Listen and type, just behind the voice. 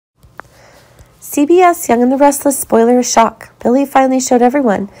CBS Young and the Restless spoiler shock. Billy finally showed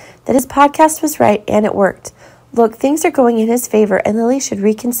everyone that his podcast was right and it worked. Look, things are going in his favor and Lily should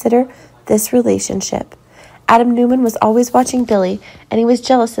reconsider this relationship. Adam Newman was always watching Billy and he was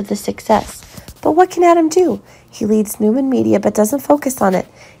jealous of the success. But what can Adam do? He leads Newman Media but doesn't focus on it.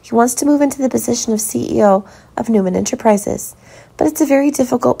 He wants to move into the position of CEO of Newman Enterprises. But it's a very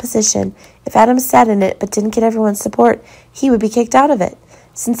difficult position. If Adam sat in it but didn't get everyone's support, he would be kicked out of it.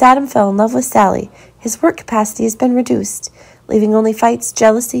 Since Adam fell in love with Sally, his work capacity has been reduced, leaving only fights,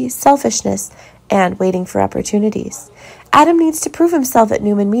 jealousy, selfishness, and waiting for opportunities. Adam needs to prove himself at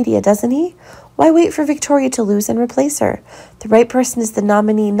Newman Media, doesn't he? Why wait for Victoria to lose and replace her? The right person is the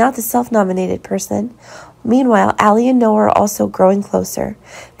nominee, not the self-nominated person. Meanwhile, Allie and Noah are also growing closer.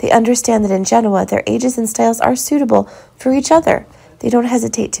 They understand that in Genoa, their ages and styles are suitable for each other. They don't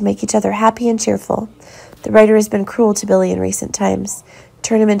hesitate to make each other happy and cheerful. The writer has been cruel to Billy in recent times,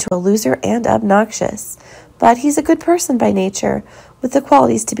 turn him into a loser and obnoxious. But he's a good person by nature, with the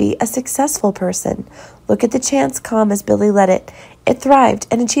qualities to be a successful person. Look at the chance calm as Billy led it. It thrived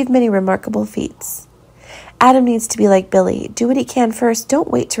and achieved many remarkable feats. Adam needs to be like Billy. Do what he can first. Don't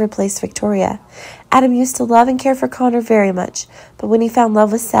wait to replace Victoria. Adam used to love and care for Connor very much, but when he found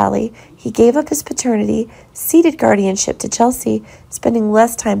love with Sally, he gave up his paternity, ceded guardianship to Chelsea, spending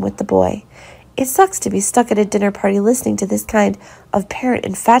less time with the boy. It sucks to be stuck at a dinner party listening to this kind of parent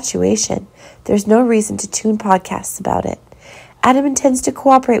infatuation. There's no reason to tune podcasts about it. Adam intends to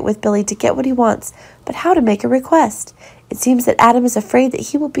cooperate with Billy to get what he wants, but how to make a request? It seems that Adam is afraid that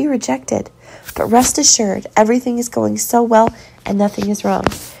he will be rejected. But rest assured, everything is going so well and nothing is wrong.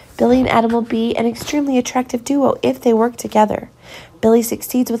 Billy and Adam will be an extremely attractive duo if they work together. Billy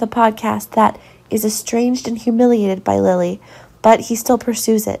succeeds with a podcast that is estranged and humiliated by Lily, but he still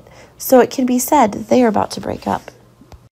pursues it. So it can be said that they are about to break up.